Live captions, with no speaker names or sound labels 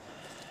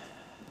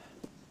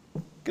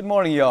Good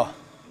morning, y'all.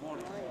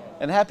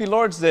 And happy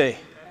Lord's Day.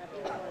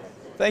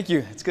 Thank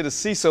you. It's good to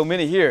see so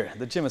many here.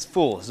 The gym is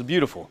full. It's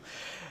beautiful.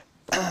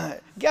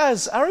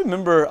 Guys, I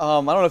remember, I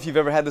don't know if you've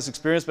ever had this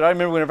experience, but I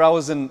remember whenever I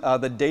was in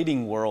the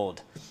dating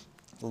world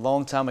a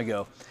long time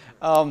ago.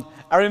 I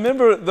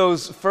remember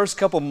those first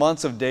couple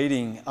months of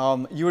dating,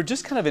 you were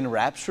just kind of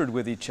enraptured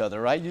with each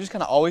other, right? You just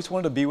kind of always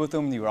wanted to be with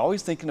them. You were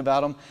always thinking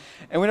about them.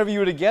 And whenever you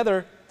were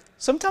together,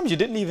 sometimes you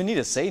didn't even need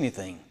to say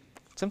anything.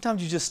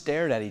 Sometimes you just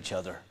stared at each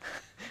other,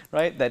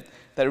 right? That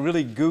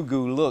really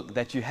goo-goo look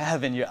that you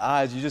have in your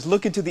eyes. You just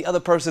look into the other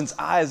person's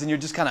eyes and you're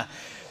just kind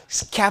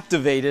of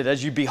captivated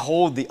as you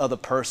behold the other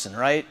person,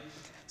 right?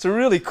 It's a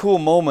really cool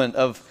moment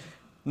of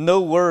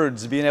no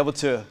words being able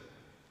to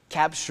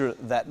capture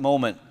that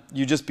moment.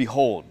 You just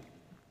behold.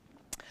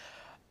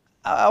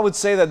 I would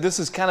say that this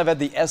is kind of at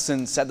the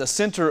essence, at the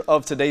center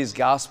of today's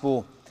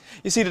gospel.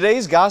 You see,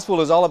 today's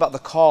gospel is all about the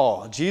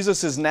call.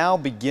 Jesus is now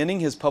beginning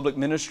his public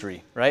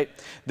ministry, right?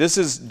 This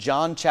is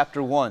John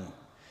chapter 1.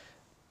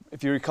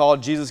 If you recall,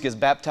 Jesus gets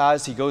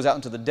baptized. He goes out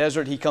into the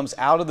desert. He comes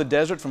out of the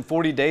desert from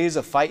 40 days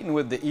of fighting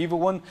with the evil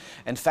one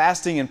and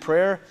fasting and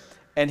prayer,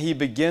 and he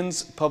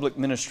begins public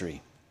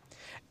ministry.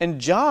 And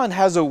John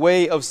has a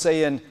way of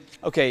saying,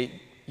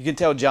 okay, you can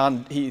tell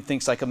John, he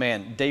thinks like a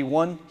man. Day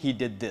 1, he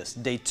did this.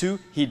 Day 2,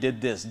 he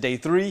did this. Day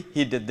 3,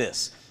 he did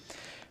this.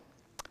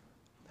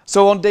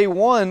 So on day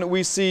 1,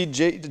 we see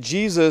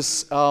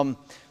Jesus,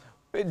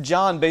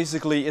 John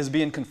basically is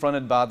being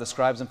confronted by the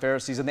scribes and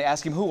Pharisees, and they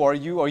ask him, who are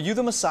you? Are you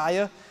the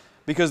Messiah?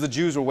 Because the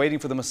Jews were waiting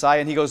for the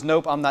Messiah, and he goes,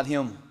 nope, I'm not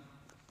him.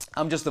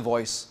 I'm just the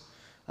voice.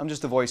 I'm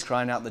just the voice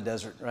crying out in the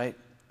desert, right?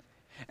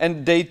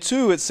 And day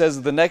 2, it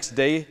says the next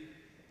day,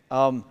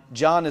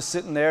 John is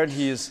sitting there and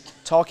he is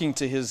talking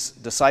to his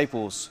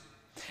disciples,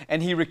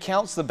 and he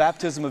recounts the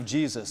baptism of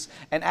Jesus.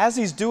 And as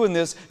he's doing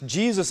this,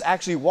 Jesus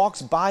actually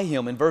walks by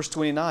him in verse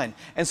 29.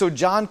 And so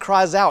John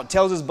cries out,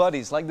 tells his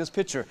buddies, like this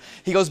picture.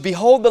 He goes,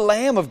 behold the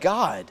Lamb of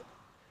God.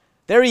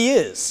 There he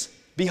is.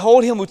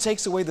 Behold him who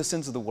takes away the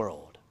sins of the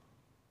world.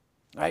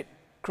 Right?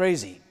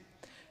 Crazy.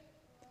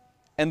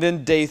 And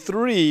then day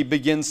 3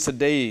 begins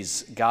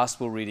today's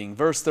gospel reading.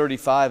 Verse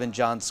 35 in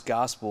John's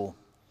gospel,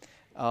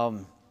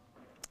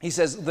 he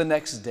says, the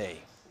next day,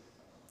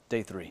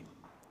 day 3.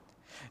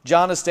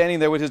 John is standing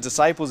there with his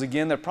disciples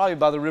again. They're probably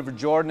by the River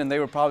Jordan, and they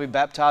were probably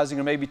baptizing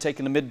or maybe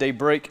taking a midday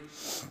break.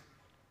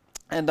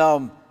 And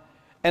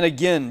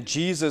again,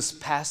 Jesus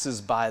passes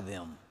by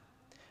them,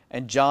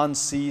 and John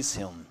sees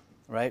him,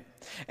 right?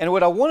 And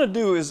what I want to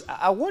do is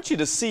I want you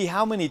to see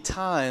how many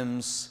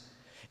times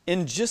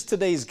in just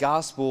today's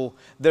gospel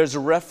there's a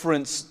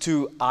reference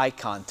to eye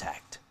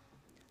contact.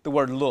 The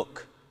word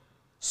look,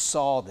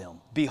 saw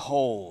them,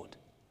 behold,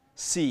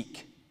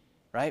 seek,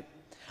 right?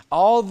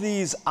 All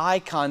these eye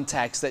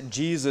contacts that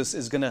Jesus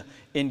is going to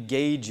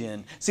engage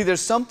in. See,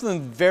 there's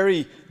something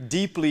very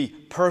deeply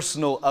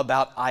personal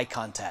about eye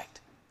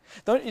contact.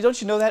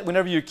 Don't you know that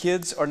whenever your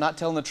kids are not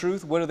telling the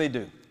truth, what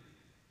do?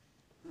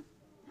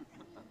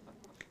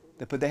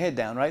 They put their head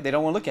down, right? They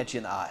don't want to look at you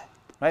in the eye,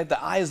 right?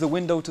 The eye is the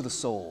window to the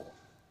soul,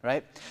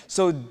 right?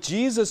 So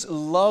Jesus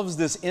loves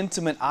this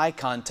intimate eye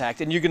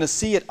contact, and you're going to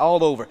see it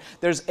all over.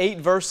 There's 8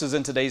 verses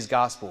in today's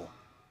gospel.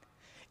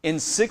 In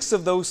 6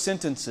 of those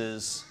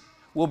sentences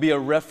will be a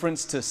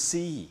reference to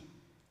see,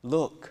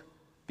 look,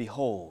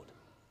 behold.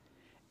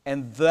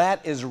 And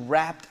that is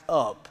wrapped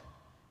up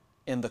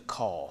in the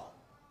call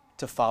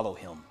to follow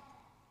him.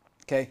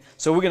 Okay?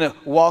 So we're going to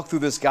walk through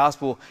this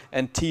gospel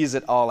and tease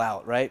it all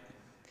out, right?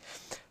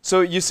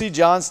 So you see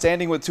John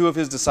standing with 2 of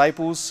his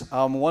disciples.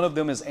 One of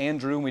them is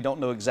Andrew, and we don't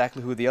know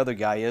exactly who the other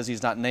guy is.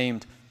 He's not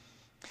named.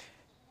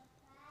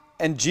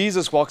 And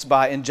Jesus walks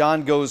by, and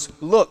John goes,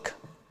 look.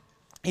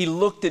 He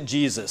looked at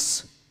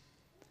Jesus,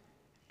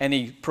 and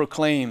he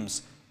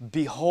proclaims,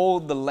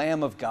 behold the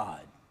Lamb of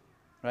God,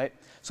 right?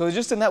 So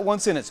just in that one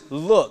sentence,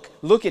 look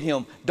at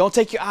him. Don't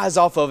take your eyes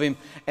off of him,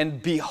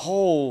 and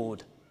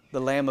behold the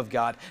Lamb of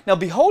God. Now,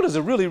 behold is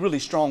a really, really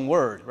strong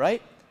word,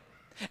 right?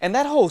 And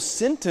that whole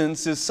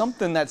sentence is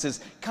something that's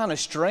kind of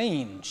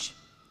strange.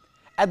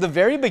 At the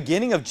very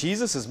beginning of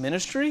Jesus'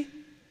 ministry,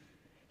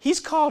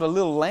 he's called a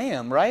little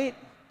lamb, right?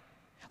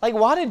 Like,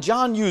 why did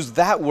John use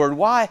that word?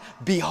 Why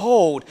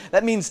behold?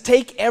 That means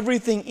take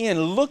everything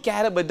in. Look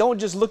at it, but don't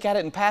just look at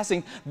it in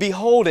passing.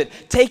 Behold it.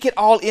 Take it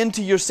all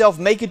into yourself.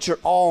 Make it your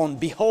own.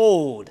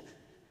 Behold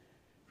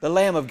the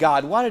Lamb of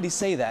God. Why did he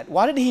say that?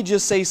 Why did he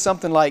just say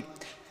something like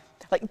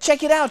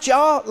check it out,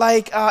 y'all.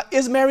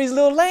 Is Mary's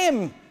little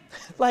lamb.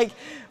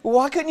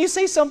 Why couldn't you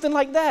say something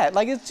like that?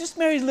 It's just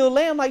Mary's little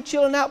lamb,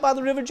 chilling out by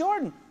the River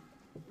Jordan.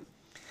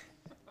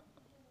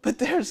 But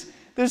there's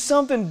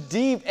something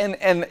deep, and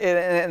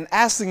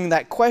asking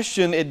that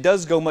question, it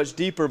does go much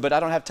deeper, but I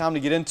don't have time to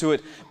get into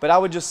it. But I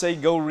would just say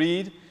go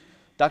read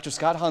Dr.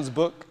 Scott Hahn's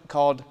book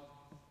called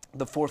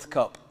The Fourth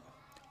Cup,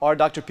 or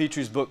Dr.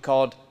 Petrie's book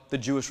called The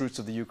Jewish Roots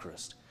of the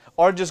Eucharist,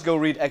 or just go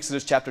read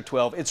Exodus chapter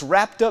 12. It's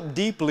wrapped up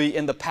deeply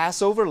in the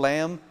Passover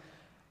lamb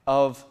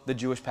of the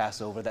Jewish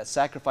Passover, that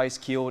sacrifice,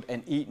 killed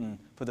and eaten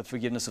for the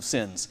forgiveness of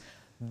sins.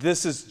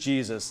 This is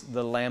Jesus,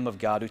 the Lamb of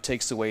God, who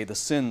takes away the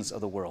sins of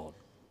the world.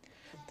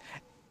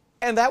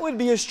 And that would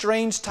be a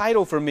strange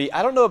title for me.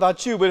 I don't know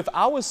about you, but if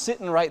I was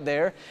sitting right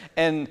there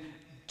and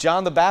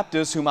John the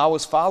Baptist, whom I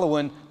was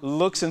following,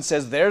 looks and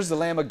says, there's the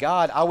Lamb of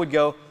God, I would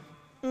go,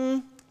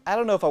 I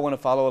don't know if I want to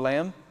follow a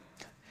lamb.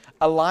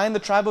 A lion, the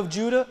tribe of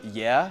Judah?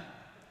 Yeah.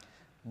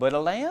 But a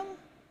lamb?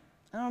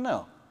 I don't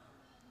know.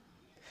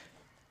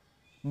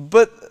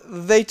 But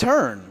they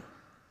turn.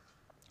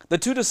 The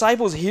two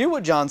disciples hear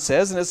what John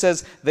says, and it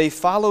says they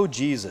follow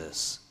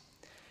Jesus.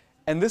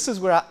 And this is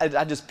where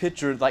I just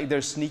picture like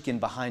they're sneaking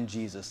behind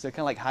Jesus. They're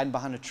kind of like hiding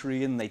behind a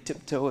tree, and they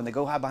tiptoe and they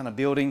go hide behind a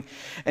building.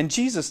 And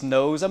Jesus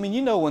knows. I mean,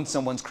 you know when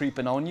someone's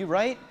creeping on you,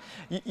 right?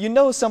 You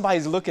know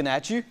somebody's looking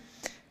at you.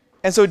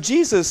 And so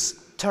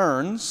Jesus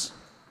turns,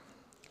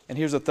 and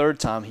here's the third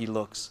time he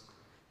looks.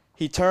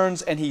 He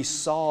turns and he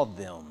saw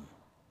them.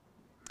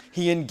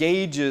 He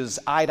engages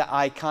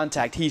eye-to-eye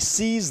contact. He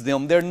sees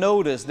them. They're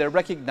noticed. They're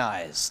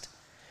recognized.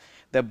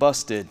 They're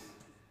busted.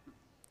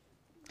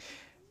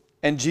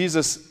 And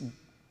Jesus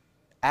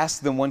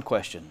asked them one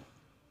question.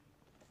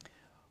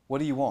 What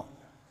do you want?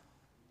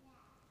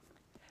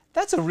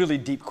 That's a really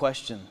deep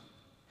question.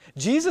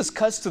 Jesus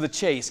cuts to the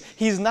chase.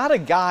 He's not a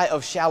guy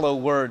of shallow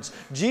words.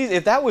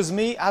 If that was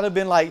me, I'd have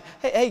been like,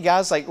 hey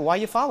guys, like, why are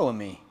you following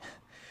me?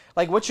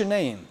 Like, what's your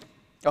name?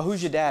 Or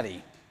who's your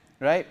daddy?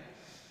 Right?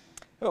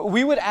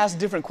 We would ask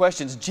different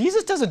questions.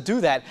 Jesus doesn't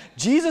do that.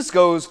 Jesus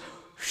goes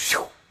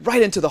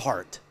right into the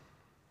heart.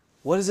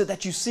 What is it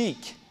that you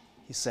seek?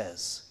 He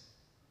says.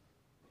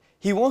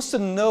 He wants to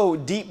know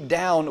deep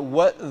down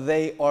what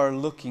they are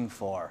looking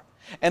for.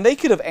 And they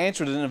could have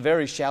answered it in a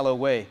very shallow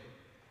way.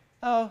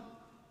 Oh,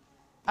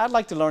 I'd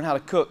like to learn how to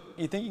cook.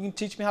 You think you can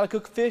teach me how to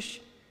cook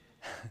fish?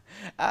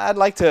 I'd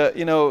like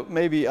to,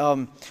 maybe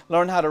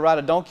learn how to ride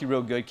a donkey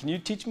real good. Can you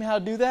teach me how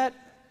to do that?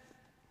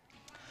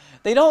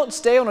 They don't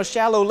stay on a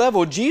shallow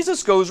level.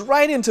 Jesus goes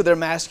right into their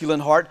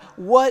masculine heart.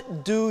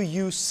 What do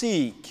you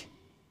seek?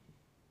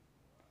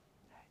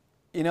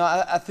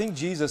 I think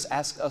Jesus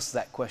asks us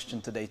that question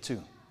today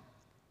too.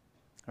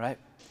 Right?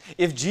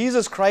 If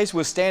Jesus Christ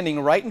was standing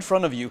right in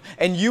front of you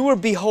and you were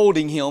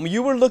beholding Him,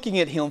 you were looking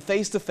at Him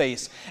face to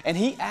face, and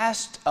He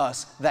asked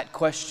us that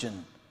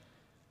question,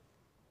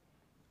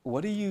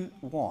 what do you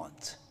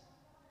want?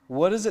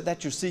 What is it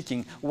that you're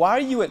seeking? Why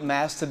are you at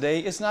Mass today?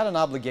 It's not an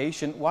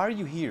obligation. Why are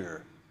you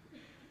here?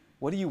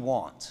 What do you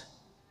want?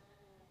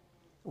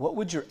 What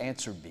would your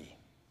answer be?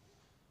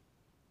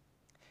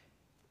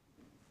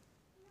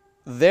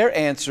 Their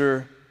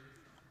answer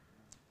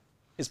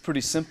is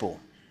pretty simple.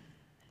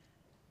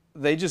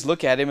 They just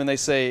look at him and they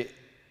say,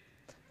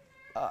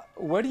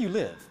 where do you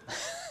live?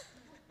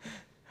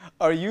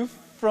 Are you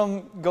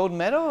from Golden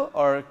Meadow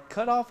or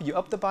Cut Off? Are you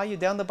up the bayou,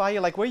 down the bayou?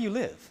 Like, where you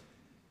live?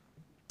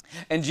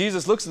 And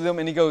Jesus looks at them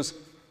and He goes,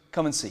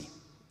 come and see.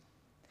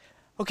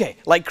 Okay,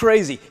 like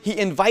crazy. He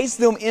invites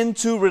them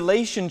into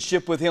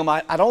relationship with Him.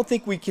 I don't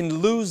think we can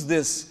lose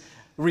this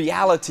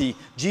reality.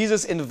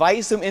 Jesus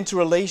invites them into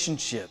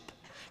relationship.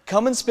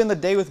 Come and spend the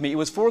day with me. It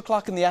was 4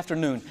 o'clock in the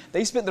afternoon.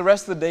 They spent the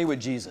rest of the day with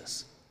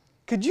Jesus.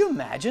 Could you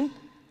imagine?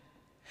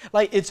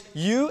 Like, it's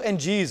you and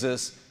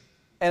Jesus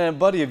and a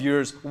buddy of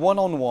yours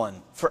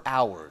one-on-one for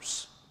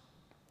hours.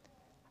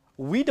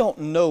 We don't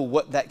know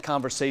what that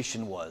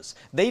conversation was.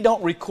 They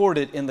don't record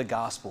it in the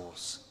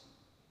Gospels.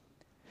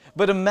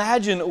 But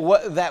imagine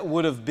what that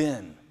would have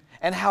been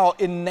and how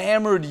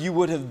enamored you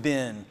would have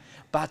been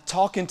by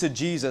talking to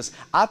Jesus.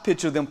 I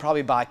picture them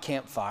probably by a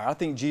campfire. I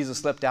think Jesus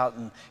slept out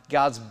in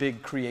God's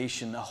big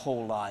creation a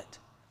whole lot.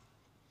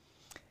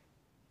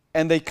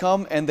 And they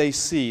come and they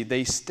see,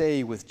 they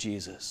stay with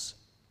Jesus.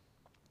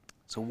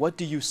 So what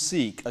do you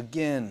seek?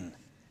 Again,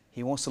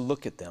 He wants to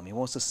look at them. He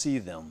wants to see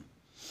them.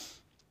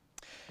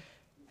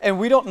 And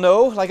we don't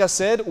know, like I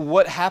said,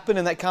 what happened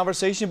in that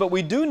conversation, but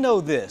we do know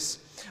this.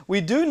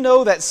 We do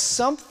know that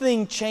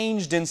something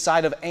changed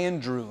inside of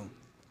Andrew.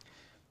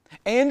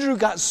 Andrew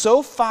got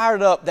so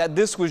fired up that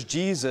this was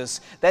Jesus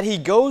that he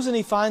goes and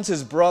he finds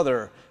his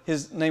brother.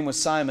 His name was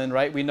Simon,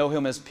 right? We know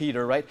him as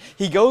Peter, right?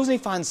 He goes and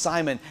he finds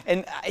Simon,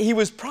 and he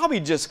was probably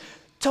just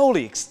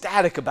totally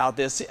ecstatic about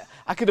this.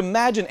 I could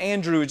imagine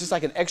Andrew just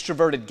like an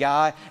extroverted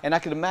guy, and I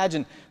could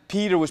imagine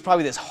Peter was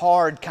probably this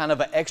hard kind of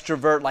an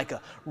extrovert, like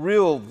a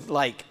real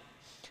like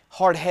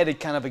hard-headed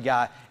kind of a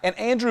guy. And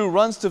Andrew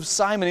runs to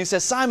Simon. He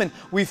says, Simon,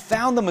 we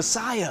found the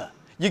Messiah.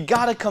 You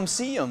got to come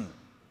see Him.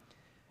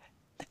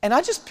 And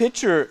I just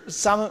picture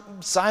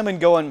Simon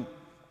going,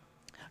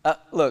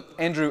 look,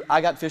 Andrew,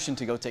 I got fishing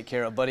to go take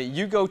care of, buddy.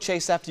 You go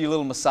chase after your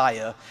little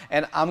Messiah,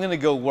 and I'm going to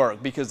go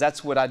work because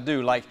that's what I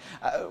do. Like,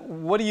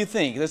 what do you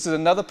think? This is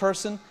another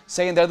person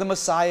saying they're the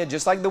Messiah,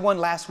 just like the one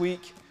last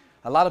week.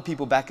 A lot of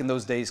people back in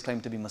those days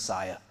claimed to be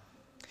Messiah.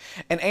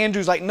 And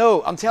Andrew's like,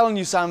 no, I'm telling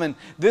you, Simon,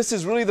 this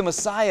is really the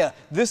Messiah.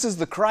 This is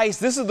the Christ.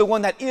 This is the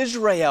one that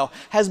Israel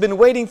has been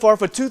waiting for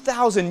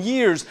 2,000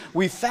 years.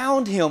 We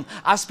found Him.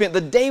 I spent the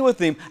day with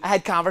Him. I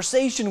had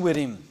conversation with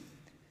Him.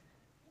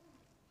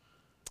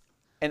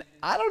 And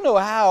I don't know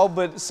how,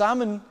 but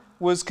Simon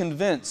was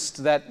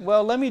convinced that,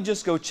 well, let me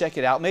just go check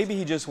it out. Maybe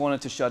he just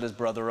wanted to shut his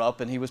brother up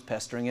and he was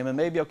pestering him, and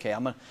maybe, okay,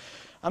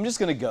 I'm just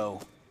going to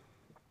go.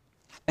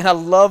 And I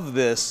love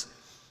this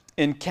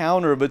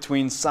encounter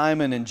between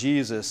Simon and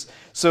Jesus.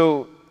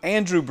 So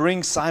Andrew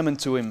brings Simon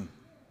to him.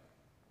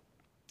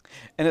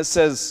 And it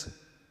says,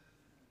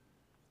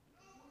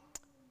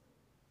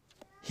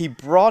 he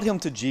brought him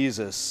to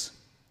Jesus,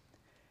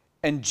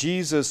 and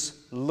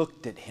Jesus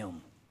looked at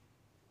him.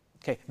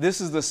 Okay,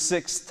 this is the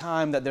 6th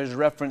time that there's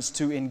reference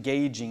to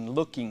engaging,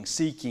 looking,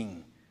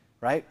 seeking,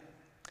 right?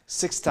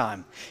 6th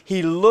time.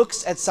 He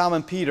looks at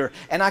Simon Peter,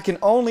 and I can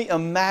only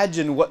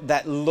imagine what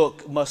that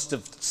look must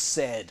have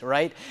said,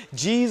 right?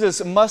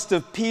 Jesus must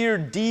have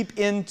peered deep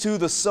into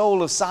the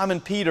soul of Simon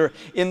Peter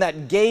in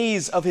that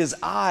gaze of his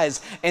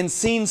eyes and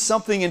seen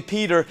something in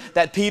Peter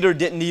that Peter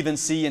didn't even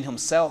see in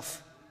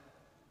himself.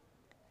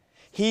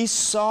 He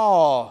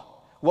saw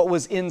what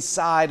was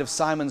inside of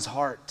Simon's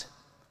heart.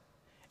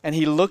 And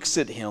he looks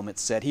at him, it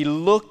said. He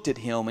looked at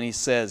him and he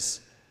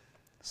says,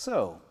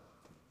 "So,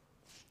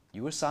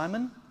 you are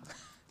Simon?"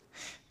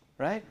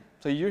 Right?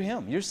 So you're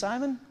him. You're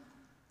Simon?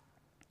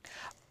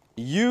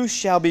 "You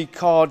shall be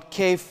called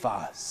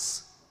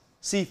Cephas,"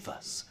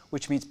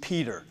 which means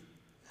Peter.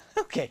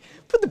 Okay,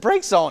 put the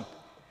brakes on.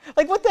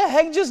 Like, what the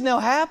heck just now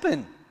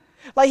happened?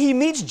 Like, he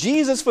meets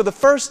Jesus for the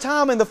first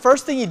time, and the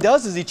first thing he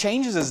does is he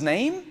changes his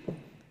name?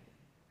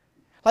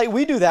 Like,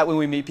 we do that when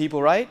we meet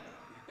people, right?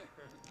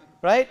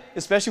 Right?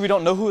 Especially if we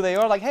don't know who they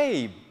are. Like,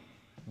 "Hey,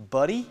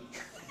 buddy."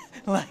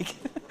 Like,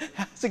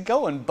 "How's it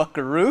going,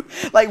 buckaroo?"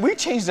 Like, we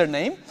change their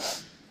name.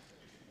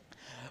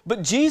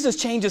 But Jesus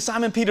changes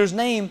Simon Peter's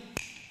name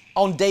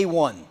on day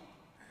 1.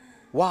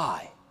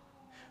 Why?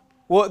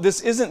 Well,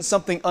 this isn't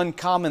something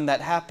uncommon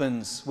that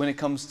happens when it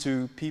comes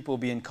to people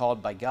being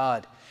called by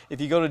God. If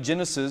you go to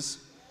Genesis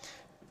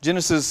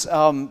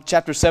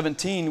chapter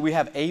 17, we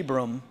have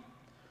Abram,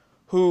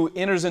 who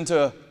enters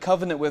into a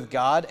covenant with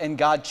God, and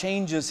God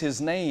changes his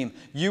name.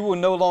 "You will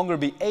no longer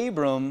be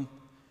Abram,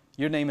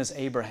 your name is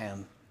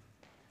Abraham,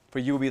 for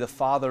you will be the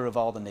father of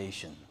all the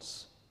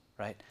nations."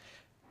 Right?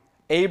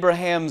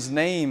 Abraham's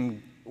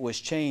name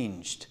was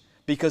changed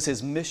because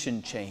his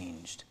mission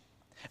changed.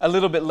 A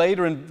little bit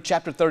later in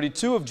chapter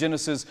 32 of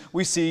Genesis,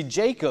 we see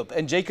Jacob,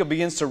 and Jacob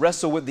begins to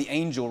wrestle with the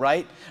angel,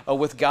 right?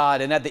 With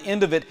God. And at the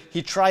end of it,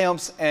 he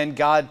triumphs and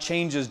God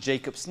changes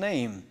Jacob's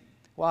name.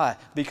 Why?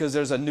 Because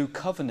there's a new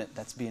covenant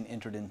that's being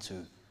entered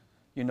into.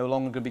 You're no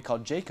longer going to be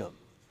called Jacob.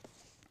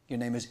 Your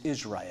name is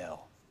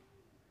Israel.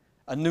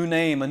 A new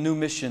name, a new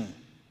mission.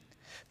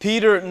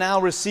 Peter now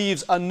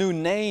receives a new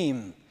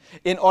name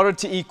in order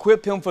to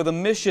equip him for the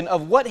mission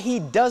of what he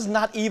does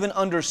not even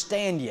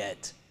understand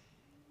yet.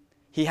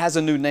 He has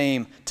a new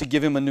name to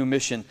give him a new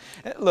mission.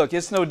 Look,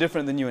 it's no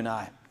different than you and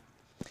I.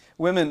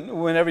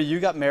 Women, whenever you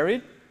got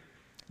married,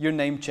 your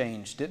name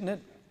changed, didn't it?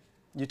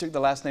 You took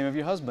the last name of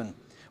your husband.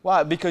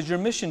 Why? Because your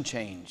mission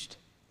changed.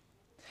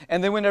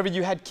 And then whenever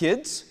you had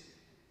kids,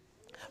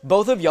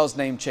 both of y'all's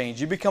name changed.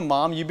 You become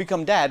mom, you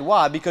become dad.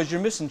 Why? Because your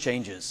mission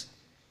changes.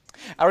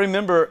 I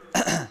remember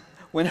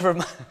whenever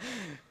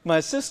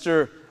my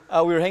sister,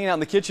 we were hanging out in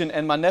the kitchen,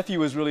 and my nephew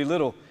was really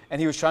little, and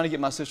he was trying to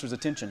get my sister's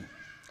attention.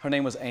 Her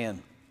name was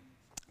Ann.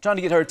 Trying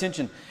to get her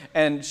attention,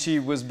 and she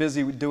was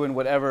busy doing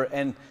whatever.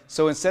 And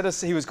so instead of,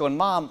 he was going,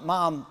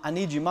 Mom, I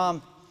need you,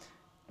 Mom.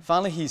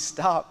 Finally, he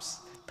stops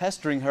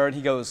pestering her, and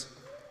he goes,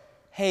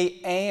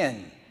 "Hey,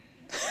 Ann."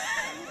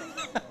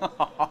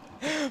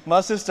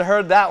 My sister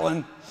heard that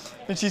one,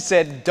 and she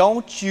said,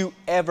 "Don't you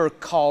ever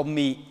call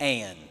me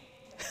Ann."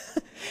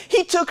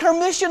 He took her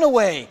mission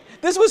away.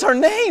 This was her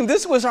name.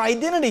 This was her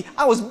identity.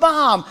 I was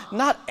Mom,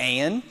 not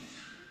Ann.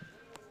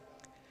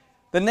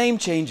 The name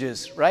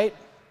changes, right?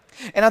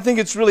 And I think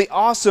it's really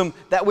awesome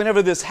that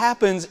whenever this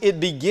happens, it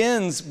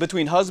begins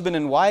between husband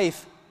and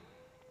wife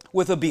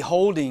with a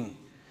beholding,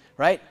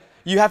 right?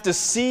 You have to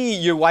see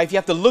your wife. You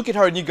have to look at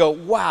her and you go,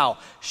 "Wow,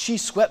 she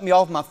swept me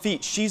off my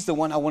feet. She's the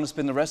one I want to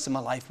spend the rest of my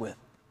life with."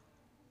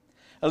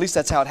 At least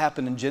that's how it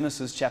happened in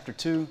Genesis chapter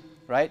 2,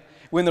 right?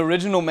 When the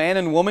original man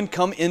and woman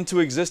come into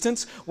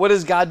existence, what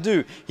does God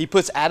do? He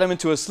puts Adam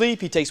into a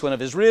sleep. He takes one of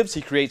his ribs.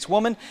 He creates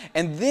woman.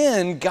 And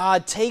then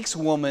God takes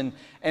woman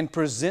and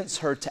presents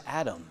her to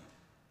Adam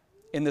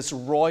in this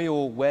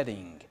royal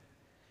wedding.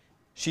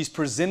 She's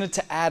presented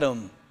to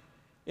Adam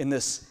in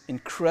this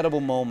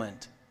incredible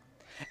moment.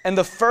 And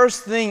the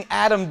first thing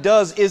Adam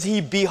does is he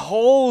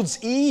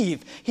beholds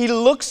Eve. He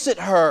looks at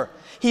her.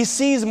 He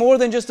sees more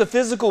than just a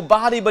physical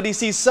body, but he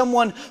sees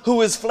someone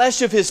who is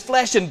flesh of his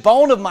flesh and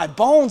bone of my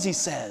bones, he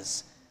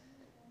says.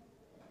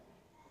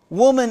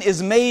 Woman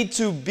is made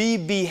to be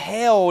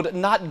beheld,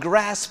 not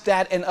grasped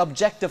at and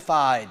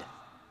objectified.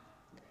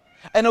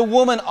 And a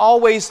woman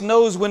always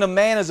knows when a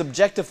man is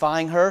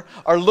objectifying her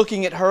or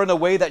looking at her in a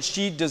way that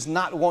she does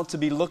not want to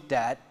be looked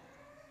at.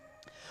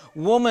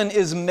 Woman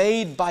is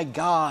made by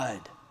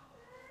God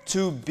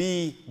to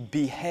be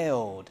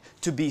beheld,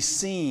 to be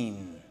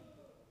seen.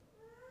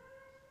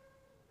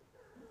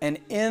 And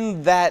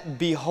in that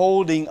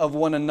beholding of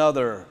one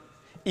another,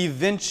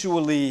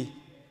 eventually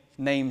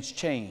names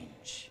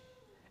change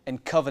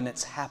and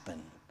covenants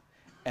happen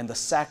and the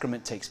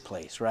sacrament takes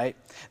place, right?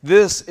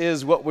 This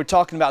is what we're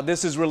talking about.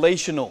 This is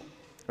relational,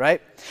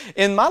 right?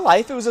 In my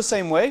life, it was the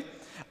same way.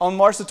 On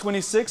March the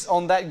 26th,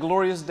 on that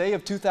glorious day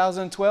of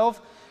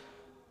 2012,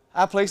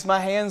 I placed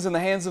my hands in the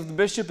hands of the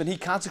bishop, and he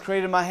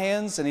consecrated my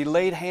hands, and he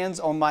laid hands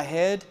on my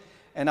head,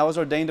 and I was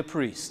ordained a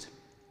priest.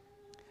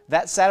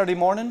 That Saturday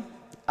morning,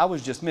 I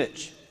was just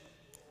Mitch.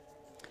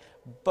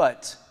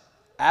 But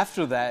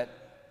after that,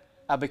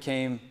 I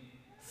became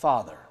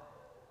Father.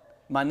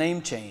 My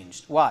name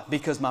changed. Why?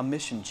 Because my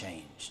mission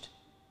changed.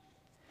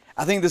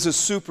 I think this is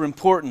super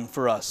important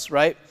for us,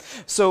 right?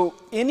 So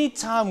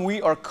anytime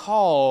we are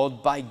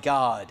called by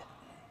God,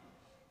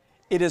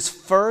 it is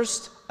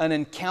first an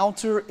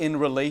encounter in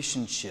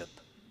relationship,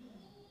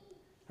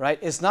 right?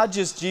 It's not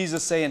just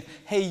Jesus saying,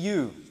 hey,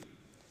 you,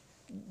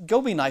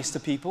 go be nice to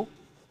people.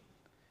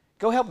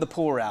 Go help the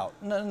poor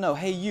out. No,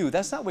 hey, you.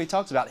 That's not what he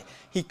talks about.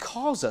 He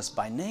calls us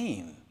by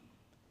name.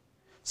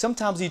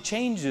 Sometimes he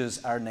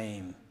changes our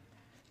name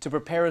to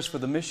prepare us for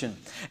the mission.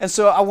 And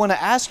so I want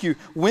to ask you,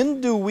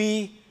 when do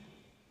we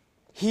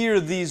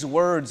hear these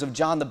words of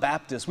John the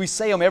Baptist? We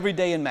say them every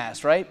day in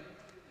Mass, right?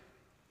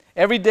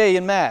 Every day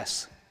in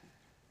Mass.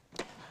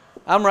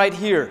 I'm right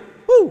here.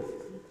 Woo!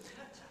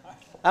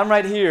 I'm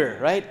right here,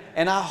 right?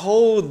 And I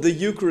hold the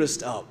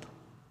Eucharist up.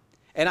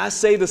 And I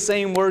say the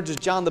same words as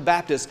John the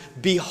Baptist.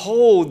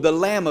 Behold the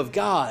Lamb of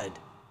God.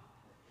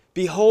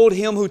 Behold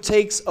Him who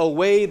takes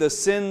away the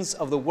sins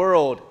of the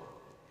world.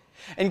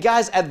 And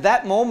guys, at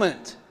that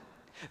moment,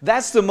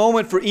 that's the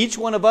moment for each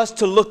one of us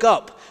to look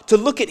up, to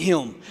look at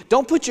Him.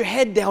 Don't put your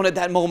head down at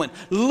that moment.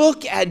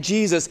 Look at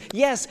Jesus.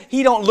 Yes,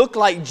 He don't look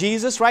like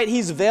Jesus, right?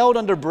 He's veiled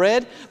under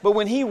bread. But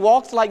when He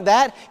walked like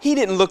that, He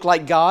didn't look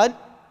like God.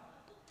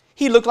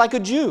 He looked like a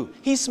Jew.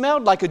 He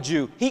smelled like a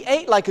Jew. He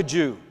ate like a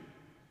Jew.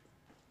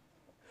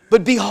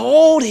 But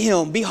behold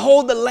Him.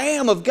 Behold the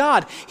Lamb of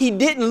God. He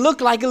didn't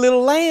look like a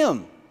little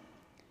lamb.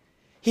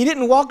 He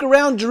didn't walk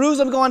around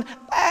Jerusalem going,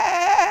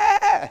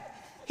 ah!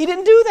 He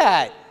didn't do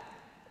that.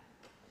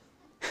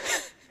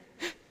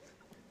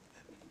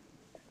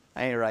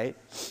 I ain't right.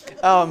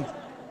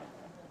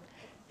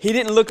 He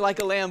didn't look like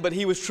a lamb, but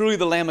He was truly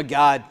the Lamb of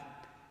God.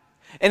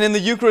 And in the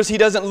Eucharist, He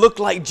doesn't look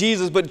like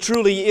Jesus, but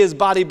truly He is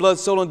body, blood,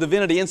 soul, and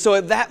divinity. And so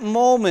at that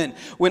moment,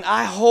 when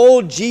I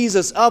hold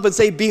Jesus up and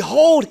say,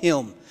 behold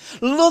Him,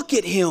 look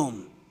at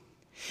Him,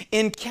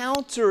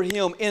 encounter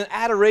Him in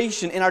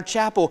adoration in our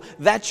chapel,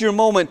 that's your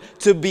moment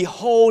to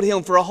behold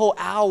Him for a whole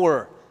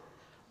hour.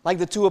 Like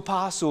the two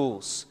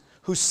apostles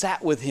who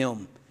sat with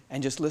Him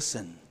and just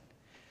listened.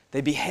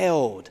 They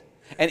beheld.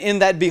 And in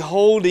that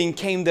beholding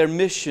came their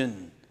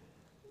mission.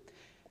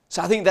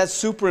 So I think that's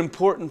super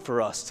important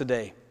for us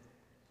today.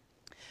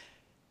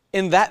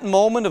 In that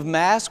moment of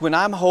Mass, when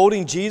I'm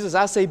holding Jesus,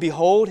 I say,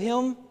 behold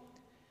Him.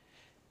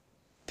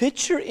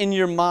 Picture in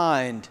your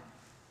mind,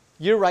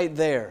 you're right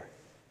there.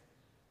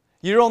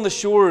 You're on the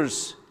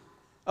shores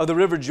of the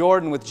River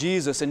Jordan with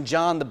Jesus and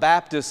John the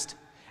Baptist,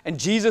 and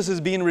Jesus is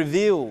being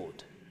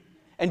revealed.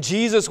 And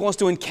Jesus wants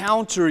to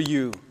encounter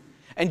you.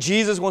 And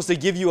Jesus wants to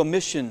give you a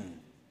mission.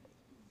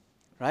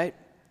 Right?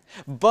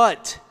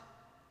 But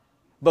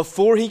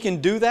before He can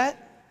do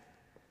that,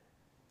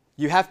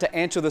 you have to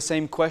answer the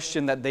same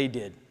question that they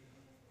did.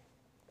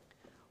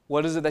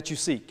 What is it that you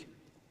seek?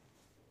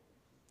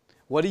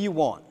 What do you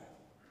want?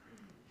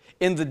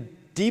 In the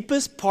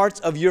deepest parts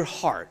of your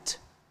heart,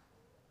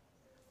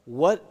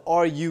 what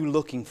are you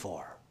looking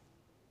for?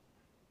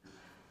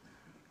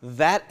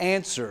 That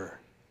answer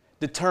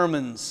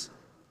determines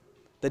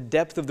the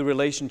depth of the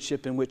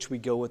relationship in which we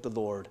go with the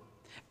Lord.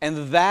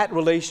 And that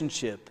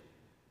relationship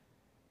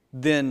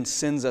then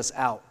sends us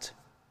out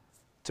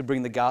to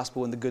bring the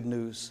gospel and the good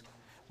news.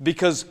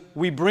 Because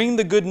we bring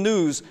the good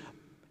news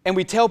and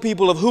we tell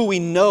people of who we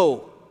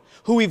know,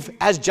 who we've,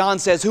 as John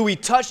says, who we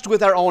touched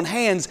with our own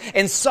hands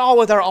and saw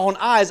with our own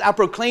eyes. I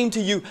proclaim to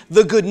you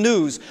the good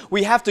news.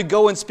 We have to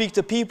go and speak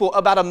to people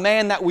about a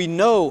man that we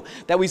know,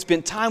 that we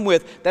spent time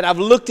with, that I've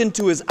looked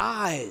into his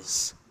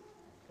eyes.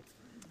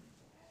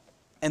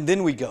 And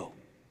then we go.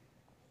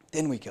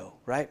 Then we go,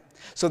 right?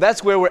 So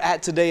that's where we're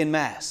at today in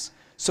Mass.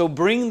 So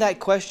bring that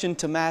question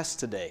to Mass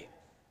today.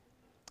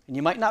 And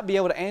you might not be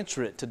able to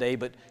answer it today,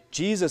 but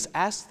Jesus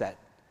asked that.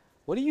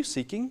 What are you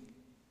seeking?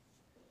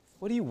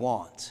 What do you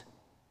want?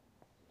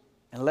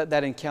 And let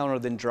that encounter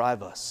then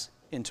drive us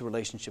into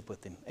relationship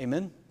with Him.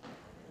 Amen?